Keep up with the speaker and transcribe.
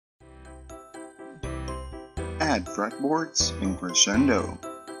Add fretboards in Crescendo.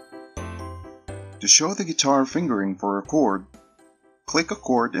 To show the guitar fingering for a chord, click a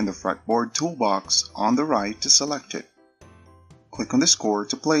chord in the fretboard toolbox on the right to select it. Click on this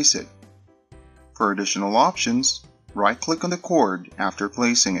chord to place it. For additional options, right-click on the chord after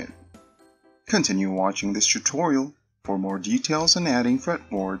placing it. Continue watching this tutorial for more details on adding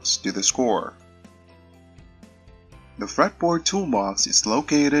fretboards to the score. The fretboard toolbox is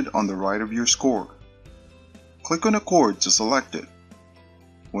located on the right of your score. Click on a chord to select it.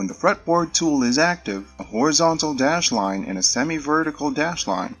 When the fretboard tool is active, a horizontal dash line and a semi-vertical dash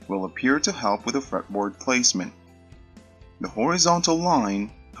line will appear to help with the fretboard placement. The horizontal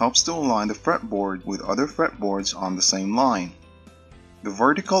line helps to align the fretboard with other fretboards on the same line. The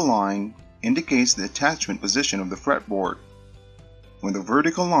vertical line indicates the attachment position of the fretboard. When the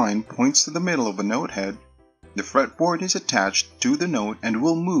vertical line points to the middle of a note head, the fretboard is attached to the note and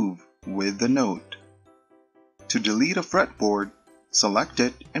will move with the note. To delete a fretboard, select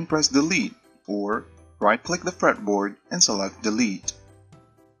it and press delete, or right-click the fretboard and select delete.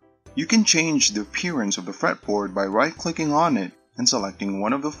 You can change the appearance of the fretboard by right-clicking on it and selecting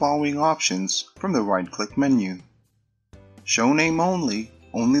one of the following options from the right-click menu. Show name only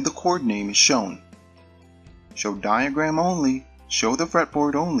the chord name is shown. Show diagram only, show the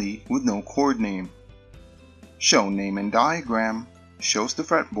fretboard only with no chord name. Show name and diagram shows the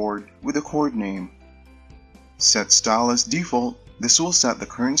fretboard with a chord name. Set style as default. This will set the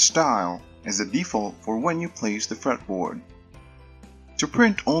current style as the default for when you place the fretboard. To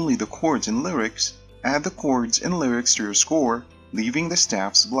print only the chords and lyrics, add the chords and lyrics to your score, leaving the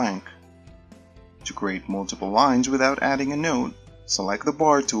staffs blank. To create multiple lines without adding a note, select the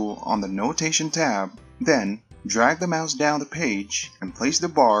bar tool on the Notation tab, then drag the mouse down the page and place the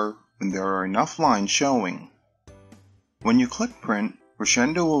bar when there are enough lines showing. When you click Print,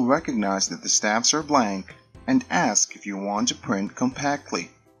 Crescendo will recognize that the staffs are blank and ask if you want to print compactly.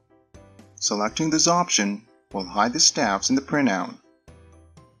 Selecting this option will hide the staffs in the printout.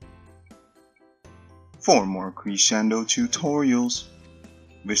 For more Crescendo tutorials,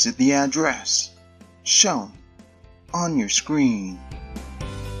 visit the address shown on your screen.